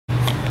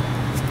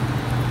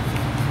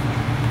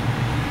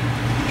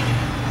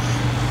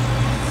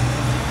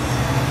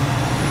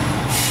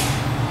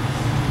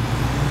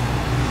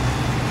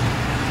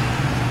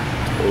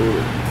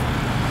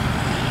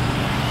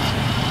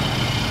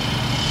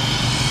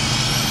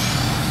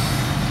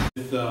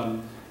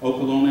with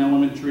Oklahoma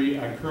Elementary.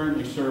 I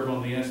currently serve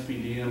on the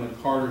SPDM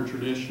at Carter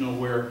Traditional,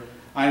 where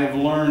I have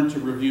learned to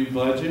review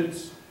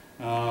budgets,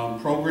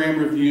 program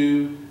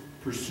review,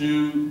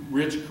 pursue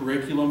rich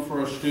curriculum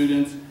for our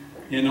students,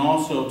 and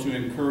also to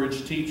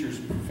encourage teachers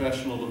in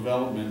professional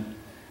development.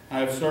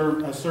 I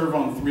serve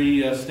on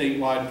 3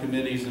 statewide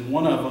committees, and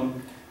one of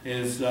them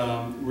has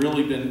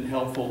really been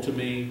helpful to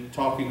me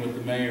talking with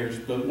the mayors.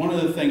 But one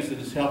of the things that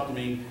has helped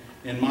me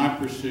in my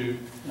pursuit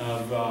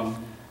of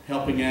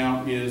helping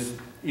out is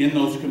in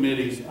those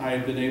committees I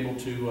have been able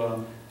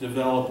to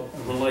develop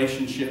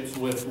relationships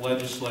with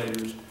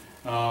legislators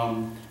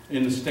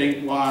in the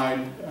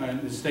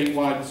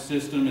statewide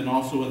system and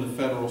also in the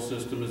federal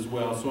system as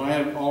well. So I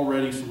have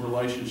already some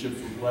relationships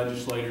with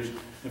legislators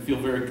and feel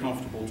very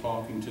comfortable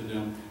talking to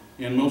them.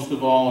 And most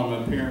of all, I'm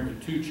a parent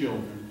with 2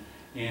 children,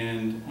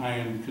 and I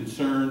am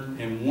concerned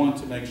and want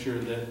to make sure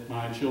that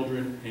my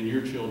children and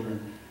your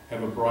children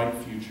have a bright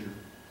future.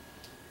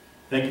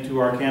 Thank you to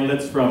our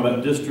candidates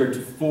from District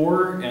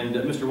 4, and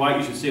Mr. White,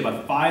 you should see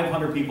about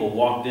 500 people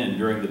walked in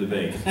during the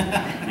debate.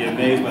 Be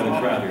amazed by the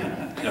crowd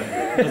here.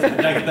 Listen,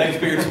 thanks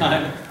for your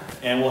time,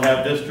 and we'll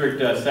have District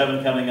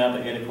 7 coming up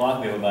at 8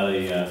 o'clock. We have about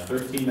a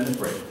 13-minute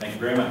break. Thank you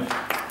very much.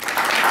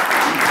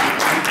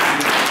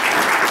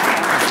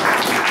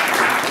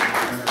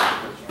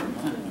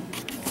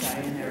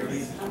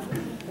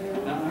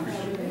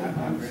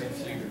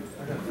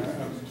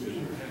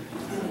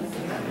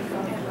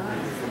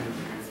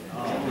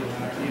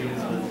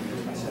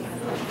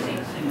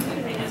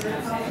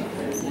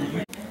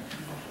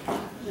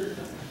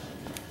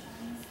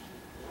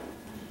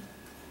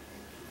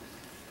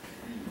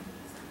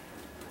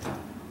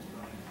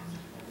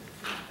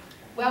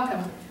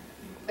 Welcome.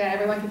 Glad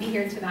everyone could be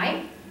here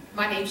tonight.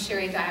 My name is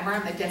Sherry Dimer.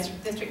 I'm the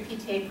District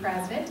PTA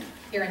President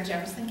here in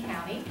Jefferson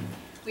County.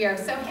 We are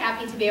so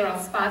happy to be able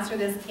to sponsor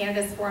this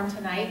candidates forum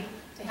tonight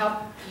to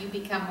help you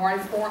become more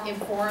informed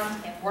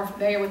and more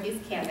familiar with these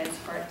candidates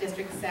for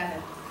District 7.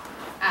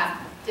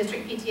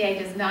 District PTA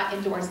does not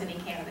endorse any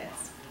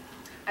candidates.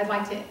 I'd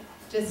like to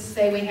just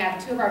say we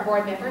have 2 of our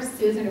board members,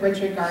 Susan and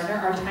Richard Gardner,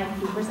 are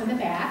timekeepers in the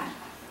back,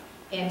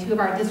 and 2 of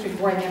our district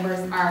board members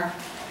are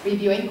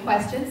reviewing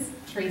questions,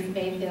 Teresa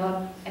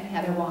Mayfield and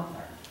Heather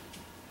Wongler.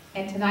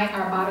 And tonight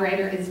our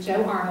moderator is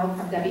Joe Arnold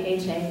from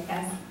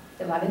WHAS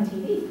 11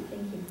 TV.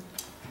 Thank you.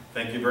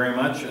 Thank you very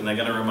much. And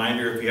again, a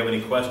reminder, if you have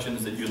any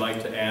questions that you'd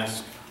like to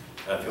ask,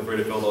 feel free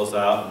to fill those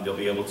out, and you'll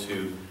be able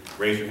to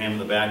raise your hand in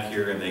the back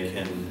here, and they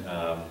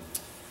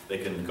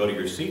can go to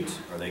your seat,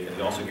 or they can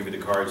also give you the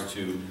cards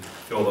to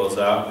fill those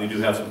out. We do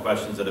have some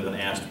questions that have been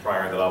asked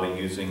prior that I'll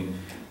be using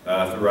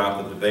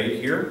throughout the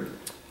debate here.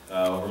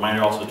 A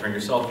reminder also to turn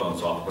your cell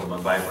phones off, put them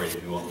on vibrate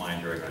if you won't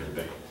mind during our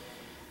debate.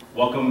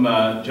 Welcome,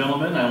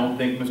 gentlemen. I don't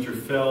think Mr.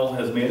 Fell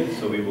has made it,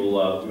 so we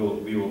will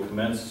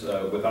commence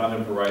without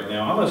him for right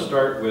now. I'm going to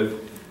start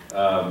with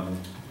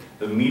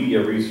the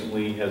media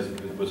recently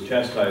was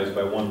chastised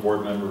by one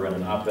board member in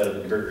an op-ed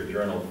in the Courier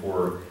Journal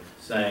for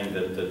saying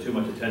that too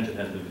much attention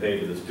has been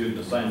paid to the student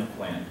assignment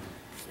plan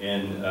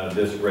in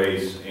this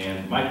race.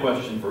 And my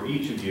question for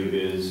each of you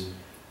is,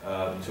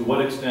 to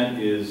what extent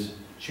is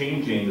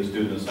changing the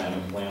student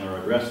assignment plan or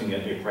addressing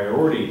it a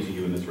priority to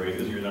you in this race?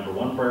 Is it your number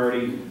 1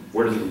 priority?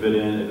 Where does it fit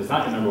in? If it's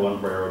not your number 1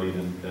 priority,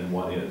 then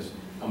what is?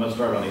 I'm going to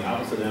start on the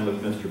opposite end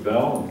with Mr.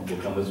 Bell, and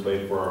we'll come this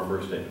way for our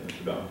first statement.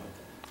 Mr. Bell.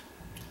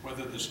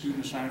 Whether the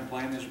student assignment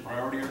plan is a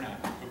priority or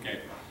not.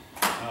 Okay.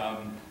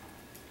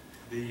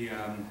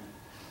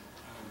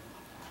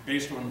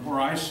 Based on where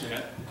I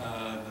sit,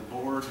 the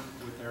board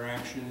with their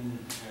action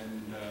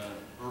and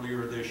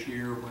earlier this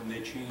year when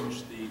they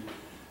changed the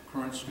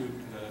current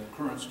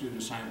student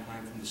assignment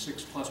plan from the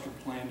 6-cluster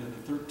plan to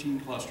the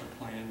 13-cluster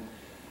plan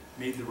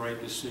made the right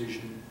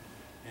decision,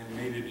 and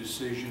made a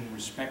decision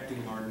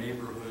respecting our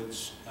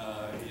neighborhoods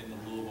in the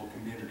Louisville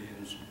community,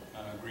 and is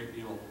a great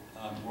deal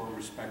more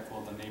respectful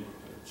of the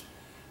neighborhoods.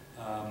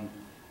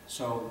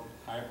 So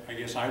I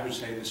guess I would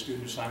say the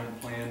student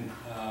assignment plan,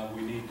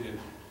 we need to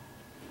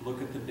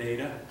look at the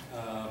data.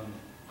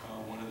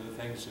 One of the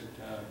things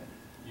that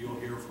you'll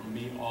hear from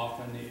me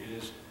often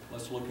is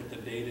let's look at the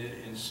data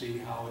and see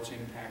how it's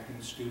impacting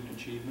student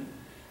achievement.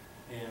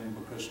 And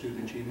because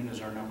student achievement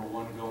is our number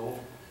 1 goal,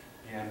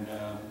 and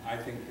I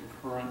think the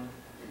current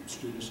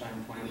student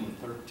assignment plan with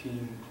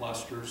 13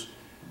 clusters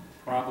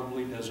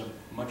probably does a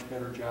much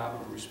better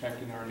job of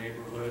respecting our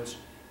neighborhoods,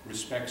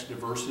 respects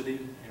diversity,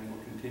 and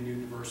will continue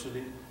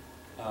diversity.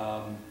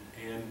 It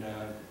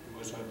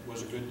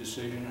was a good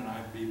decision, and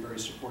I'd be very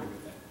supportive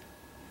of that.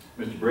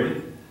 Mr.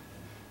 Brady?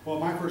 Well,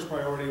 my first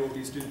priority will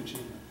be student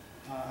achievement.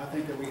 I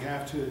think that we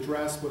have to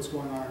address what's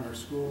going on in our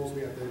schools.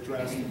 We have to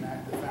address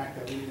the fact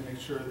that we need to make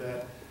sure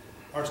that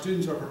our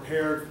students are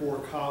prepared for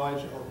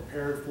college or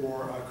prepared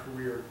for a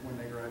career when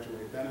they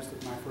graduate. That is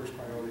my first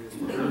priority.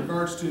 In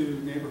regards to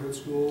neighborhood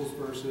schools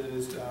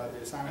versus the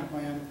assignment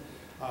plan,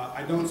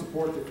 I don't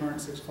support the current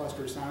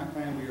 6-cluster assignment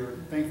plan.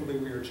 Thankfully,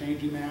 we are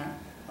changing that.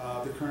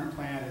 The current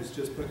plan has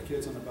just put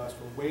kids on the bus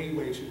for way,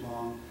 way too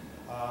long.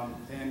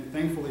 And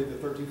thankfully, the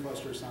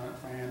 13-cluster assignment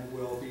plan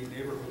will be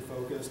neighborhood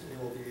focused. It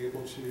will be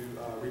able to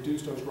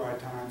reduce those ride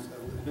times,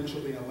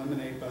 eventually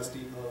eliminate bus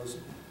depots,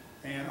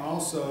 and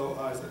also,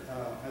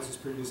 as was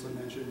previously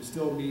mentioned,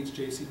 still meets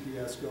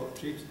JCPS's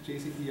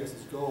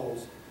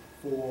goals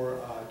for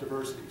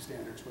diversity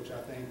standards, which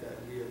I think that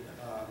we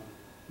have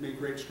made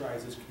great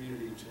strides as a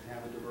community to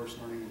have a diverse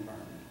learning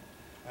environment.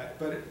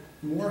 But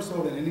more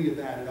so than any of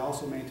that, it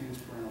also maintains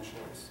parental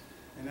choice.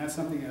 And that's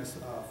something as,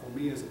 for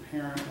me as a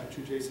parent of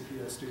 2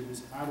 JCPS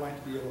students, I'd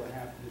like to be able to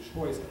have the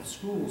choice of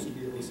schools to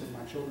be able to send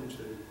my children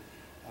to.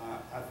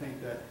 I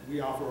think that we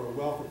offer a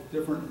wealth of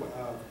different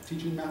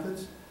teaching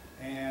methods,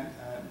 and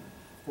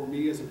for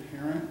me as a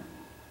parent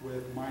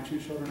with my 2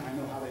 children, I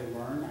know how they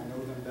learn, I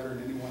know them better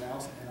than anyone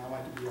else, and I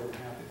like to be able to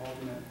have the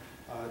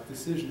ultimate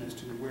decision as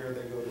to where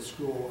they go to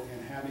school,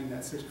 and having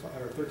that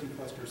 13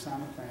 cluster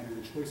assignment plan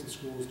and the choice of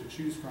schools to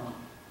choose from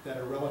that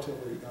are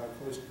relatively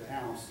close to the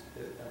house,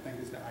 I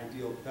think is the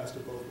ideal best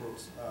of both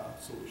worlds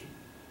solution.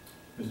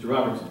 Mr.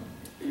 Robertson.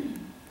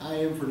 I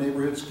am for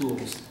neighborhood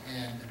schools,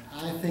 and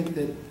I think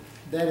that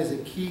that is a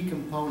key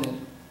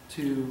component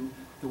to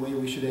the way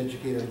we should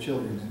educate our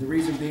children. And the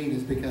reason being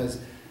is because,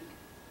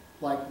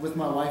 like with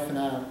my wife and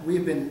I, we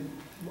have been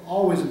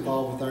always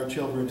involved with our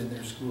children in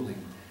their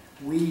schooling.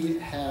 We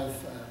have,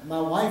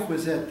 my wife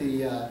was at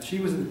she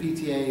was in the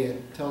PTA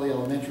at Tully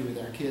Elementary with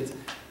our kids.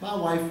 My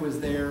wife was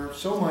there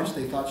so much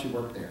they thought she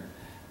worked there.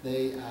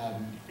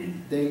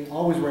 They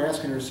always were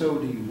asking her, so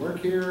do you work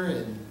here?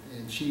 And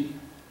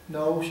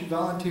no, she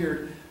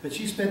volunteered, but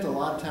she spent a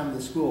lot of time at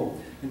the school.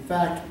 In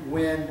fact,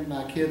 when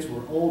my kids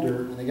were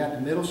older, when they got to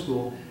middle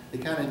school, they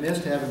kind of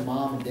missed having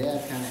mom and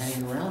dad kind of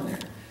hanging around there.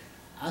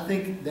 I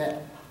think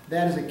that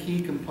is a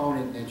key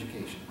component in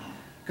education.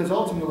 Because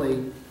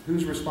ultimately,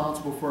 who's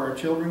responsible for our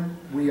children?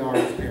 We are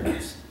as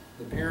parents.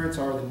 The parents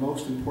are the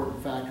most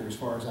important factor as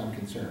far as I'm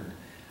concerned.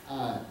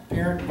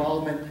 Parent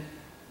involvement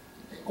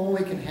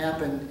only can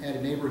happen at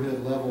a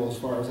neighborhood level as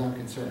far as I'm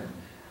concerned.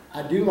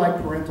 I do like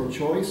parental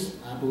choice.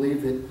 I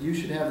believe that you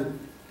should have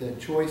the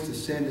choice to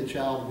send a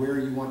child where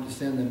you want to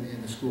send them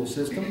in the school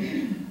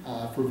system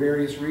for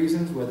various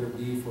reasons, whether it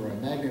be for a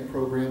magnet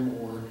program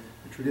or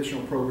a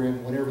traditional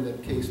program, whatever the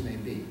case may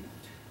be.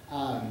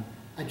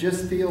 I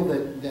just feel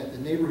that the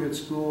neighborhood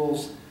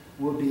schools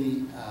will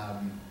be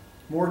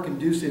more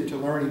conducive to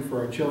learning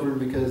for our children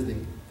because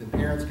the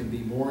parents can be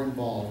more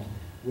involved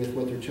with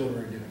what their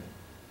children are doing.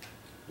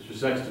 Mr.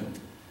 Sexton.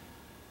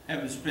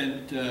 Having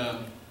spent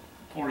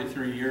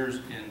 43 years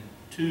in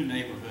 2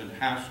 neighborhood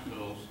house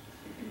schools,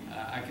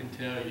 I can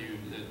tell you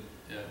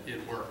that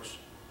it works.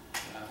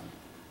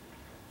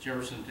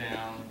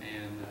 Jeffersontown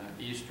and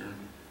Eastern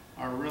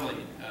are really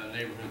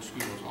neighborhood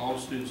schools. All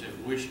students that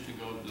wish to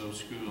go to those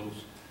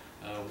schools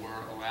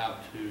were allowed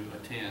to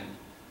attend.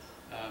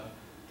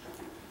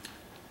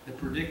 The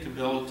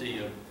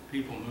predictability of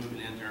people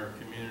moving into our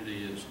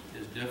community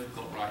is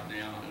difficult right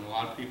now, and a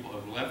lot of people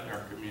have left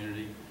our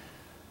community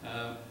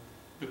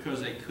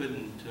because they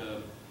couldn't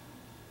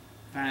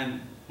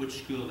find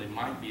which school they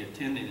might be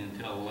attending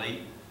until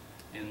late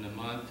in the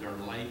month or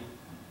late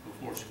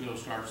before school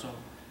starts. So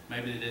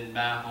maybe they didn't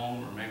buy a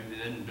home, or maybe they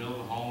didn't build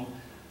a home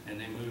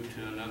and they moved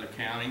to another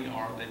county,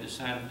 or they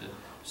decided to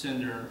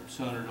send their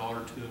son or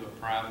daughter to a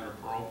private or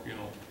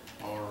parochial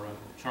or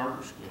a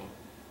charter school.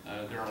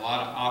 There are a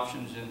lot of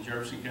options in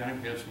Jefferson County.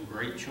 We have some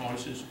great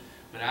choices,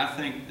 but I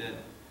think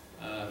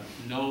that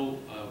no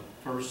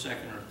first,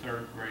 second, or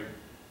third grade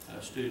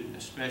student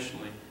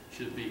especially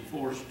should be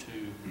forced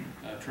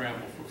to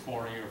travel for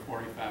 40 or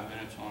 45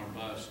 minutes on a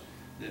bus.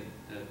 That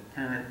the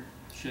parent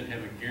should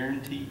have a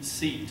guaranteed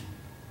seat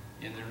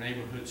in their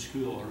neighborhood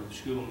school or the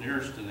school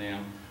nearest to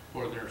them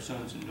for their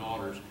sons and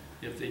daughters.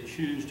 If they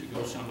choose to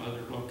go some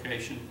other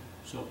location,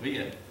 so be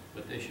it,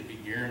 but they should be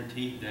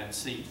guaranteed that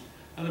seat.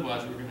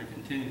 Otherwise, we're going to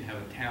continue to have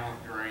a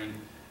talent drain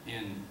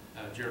in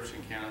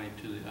Jefferson County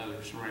to the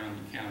other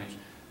surrounding counties.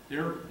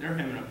 They're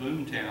having a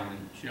boom town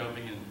in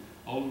Shelby and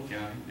Oldham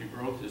County. The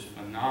growth is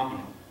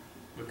phenomenal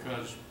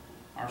because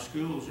our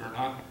schools are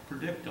not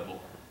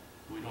predictable.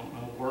 We don't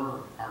know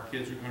where our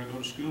kids are going to go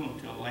to school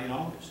until late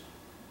August.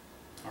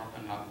 Or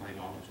not late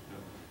August,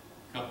 but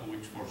a couple of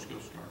weeks before school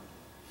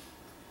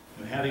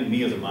starts. Having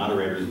me as a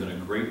moderator has been a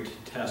great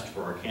test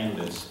for our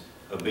candidates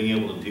of being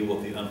able to deal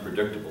with the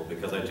unpredictable,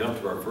 because I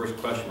jumped to our first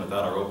question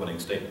without our opening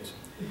statements.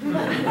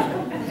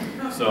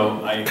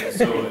 So in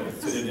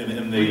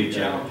the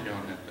challenge you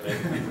on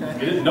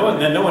that.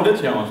 no one did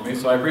challenge me,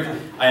 so I appreciate.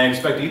 I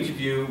expect each of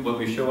you, when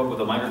we show up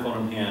with a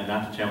microphone in hand,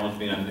 not to challenge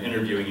me on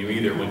interviewing you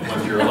either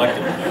once you're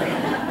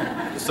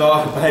elected. So,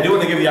 but I do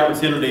want to give you the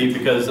opportunity,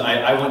 because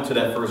I went to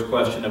that first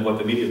question of what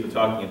the media's been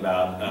talking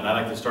about, and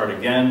I'd like to start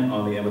again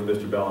on the end with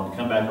Mr. Bell and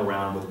come back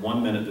around with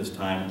 1 minute this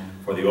time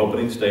for the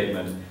opening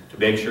statement to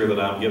make sure that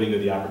I'm giving you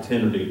the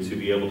opportunity to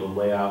be able to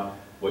lay out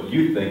what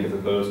you think as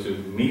opposed to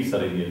me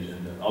setting the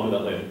agenda. I'll do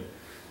that later.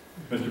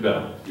 Mr.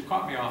 Bell. You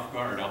caught me off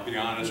guard, I'll be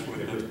honest,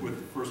 with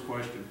the first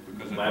question,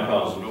 because I My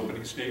thought it was apologies. an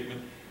opening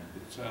statement.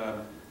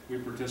 We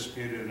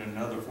participated in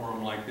another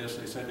forum like this.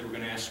 They said they were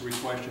going to ask 3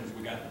 questions.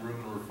 We got in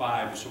room number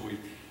 5, so we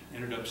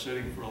ended up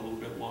sitting for a little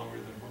bit longer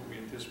than what we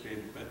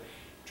anticipated. But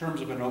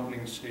terms of an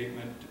opening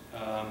statement,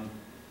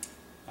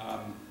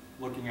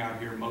 looking out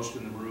here, most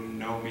in the room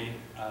know me.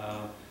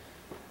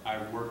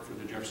 I've worked for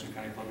the Jefferson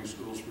County Public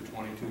Schools for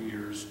 22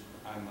 years.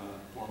 I'm a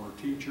former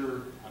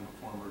teacher, I'm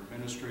a former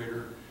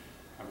administrator.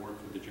 I've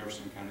worked for the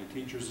Jefferson County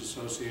Teachers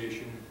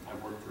Association.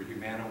 I've worked for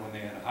Humana when they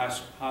had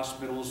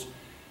hospitals.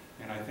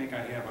 And I think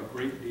I have a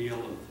great deal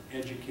of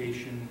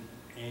education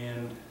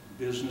and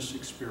business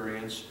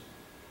experience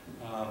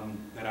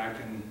that I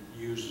can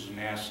use as an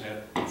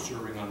asset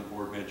serving on the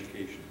Board of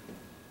Education.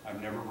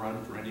 I've never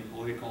run for any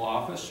political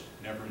office,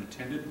 never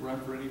intended to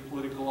run for any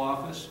political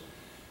office,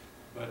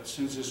 but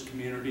since this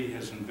community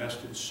has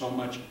invested so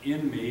much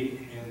in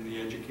me in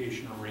the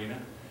education arena,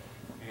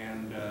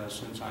 and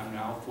since I'm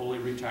now fully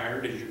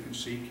retired, as you can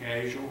see,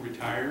 casual,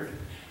 retired,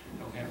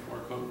 don't have to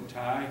wear a coat and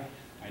tie,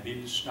 I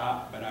need to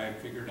stop, but I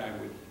figured I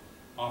would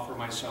offer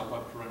myself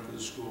up to run for the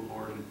school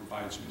board and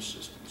provide some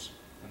assistance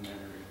in that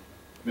area.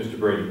 Mr.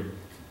 Brady.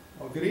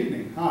 Well, good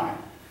evening. Hi.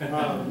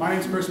 My name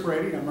is Chris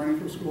Brady. I'm running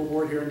for school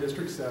board here in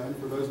District 7.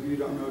 For those of you who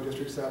don't know,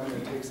 District 7,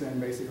 it takes in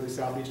basically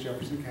southeast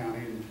Jefferson County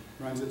and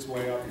runs its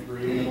way up through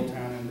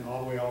Middletown and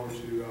all the way over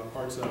to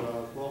parts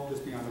of, well,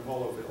 just beyond the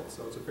polo field.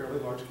 So it's a fairly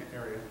large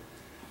area.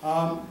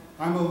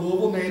 I'm a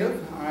Louisville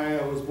native. I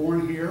was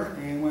born here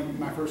and went,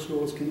 my first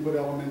school was Kingwood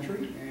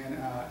Elementary. And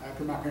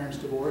after my parents'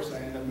 divorce, I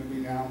ended up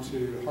moving down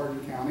to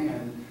Hardin County,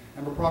 and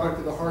I'm a product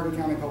of the Hardin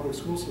County Public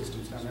School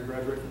Systems. I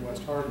graduated from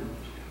West Hardin.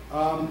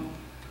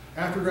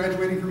 After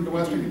graduating from the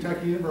Western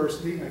Kentucky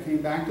University, I came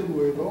back to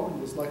Louisville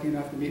and was lucky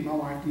enough to meet my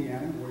wife,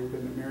 Deanna. We've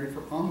been married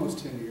for almost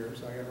 10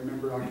 years. I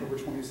remember October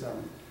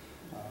 27th.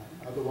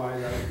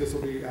 Otherwise,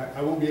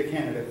 I won't be a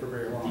candidate for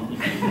very long.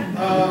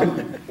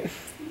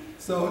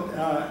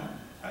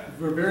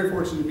 We're very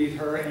fortunate to meet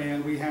her,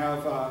 and we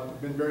have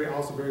been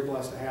also very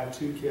blessed to have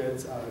 2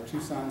 kids,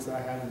 2 sons that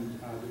I have in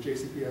the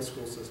JCPS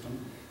school system.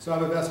 So I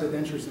have a vested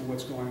interest in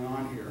what's going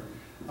on here.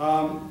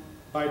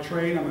 By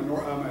trade, I'm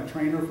a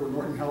trainer for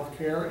Norton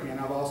Healthcare, and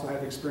I've also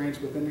had experience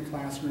within the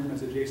classroom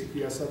as a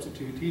JCPS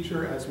substitute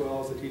teacher, as well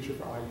as a teacher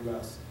for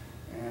IUS.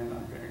 And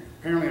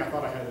apparently I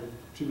thought I had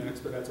 2 minutes,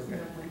 but that's okay.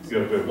 You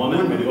have 1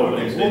 minute for the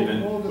opening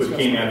statement, which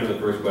came after the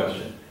first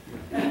question.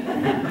 You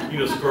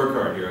need a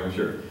scorecard here, I'm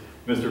sure.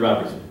 Mr.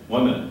 Robertson,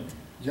 1 minute.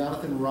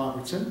 Jonathan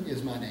Robertson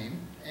is my name.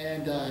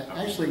 And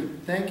actually,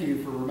 thank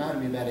you for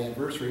reminding me about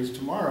anniversaries.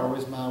 Tomorrow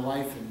is my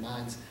wife and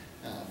mine's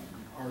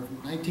our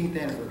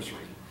 19th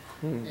anniversary.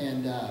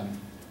 And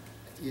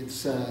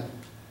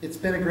it's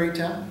been a great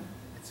time.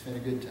 It's been a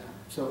good time.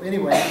 So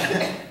anyway,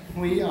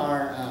 we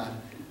are,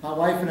 my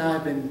wife and I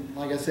have been,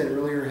 like I said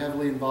earlier,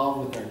 heavily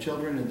involved with our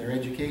children and their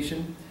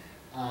education.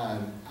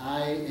 I'm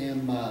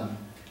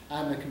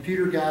a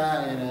computer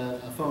guy and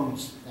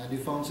I do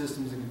phone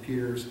systems and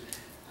computers.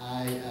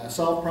 I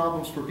solve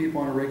problems for people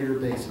on a regular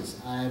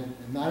basis. I'm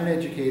not an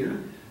educator,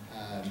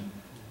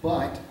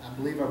 but I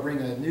believe I bring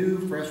a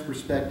new, fresh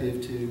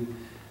perspective to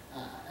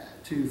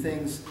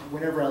things.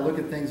 Whenever I look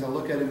at things, I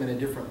look at them in a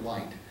different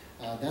light.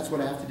 That's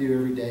what I have to do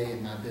every day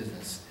in my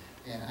business.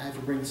 And I have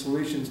to bring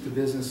solutions to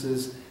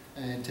businesses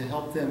and to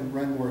help them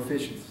run more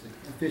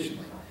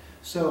efficiently.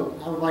 So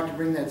I would like to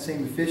bring that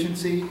same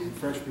efficiency and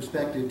fresh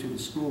perspective to the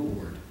school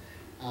board.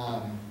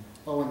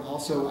 Oh, and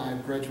also I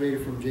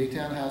graduated from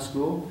J-Town High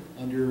School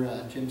under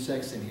Jim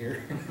Sexton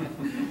here.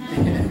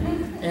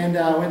 And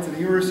I went to the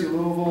University of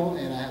Louisville,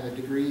 and I have a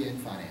degree in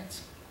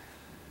finance.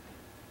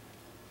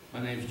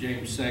 My name's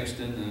James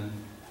Sexton, and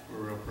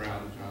we're real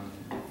proud of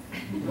Jonathan.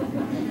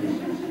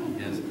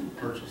 He hasn't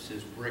purchased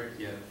his brick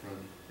yet from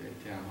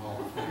J-Town Hall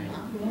of Fame.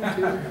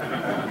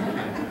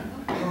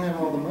 I don't have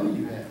all the money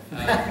you have.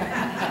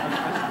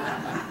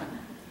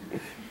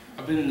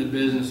 I've been in the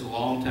business a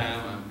long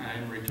time. I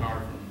am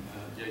retired from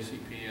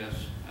JCPS.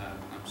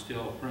 I'm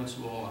still a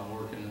principal. I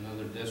work in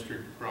another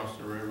district across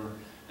the river.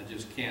 I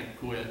just can't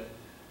quit.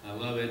 I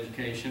love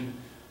education.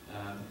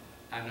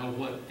 I know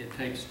what it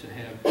takes to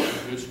have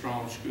good,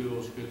 strong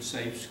schools, good,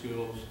 safe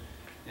schools,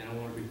 and I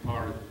want to be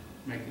part of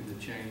making the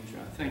change.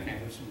 I think I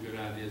have some good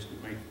ideas to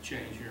make the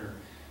change here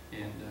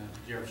in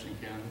Jefferson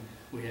County.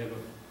 We have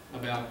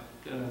about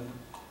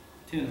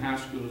 10 high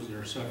schools that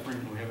are suffering,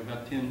 and we have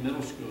about 10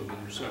 middle schools that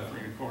are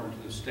suffering according to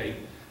the state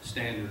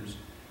standards.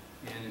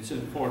 And it's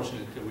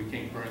unfortunate that we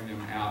can't bring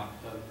them out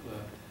of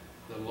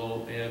the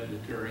low ebb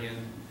that they're in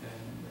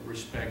and the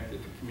respect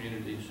that the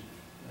communities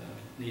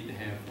need to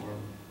have for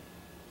them.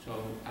 So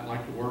I'd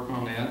like to work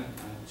on that.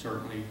 I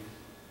certainly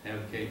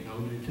advocate no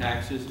new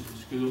taxes in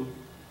school,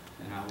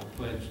 and I will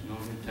pledge no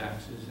new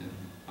taxes, and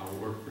I will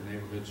work for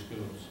neighborhood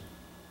schools.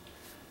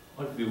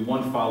 I'd like to do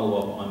one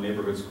follow-up on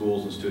neighborhood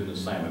schools and student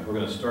assignment. We're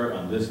going to start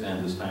on this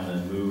end this time and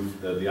then move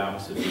the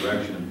opposite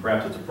direction, and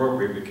perhaps it's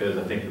appropriate because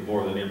I think that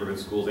more of the neighborhood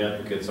schools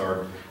advocates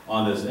are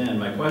on this end.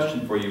 My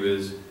question for you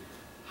is,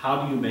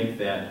 how do you make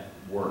that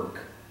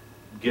work,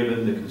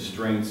 given the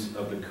constraints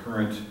of the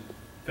current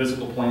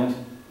physical plant,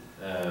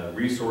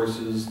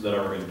 resources that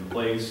are in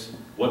place?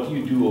 What do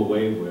you do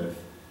away with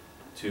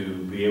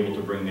to be able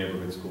to bring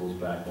neighborhood schools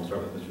back? We'll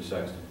start with Mr.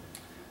 Sexton.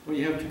 Well,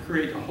 you have to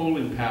create a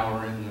holding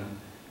power in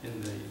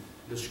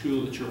the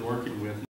school that you're working with.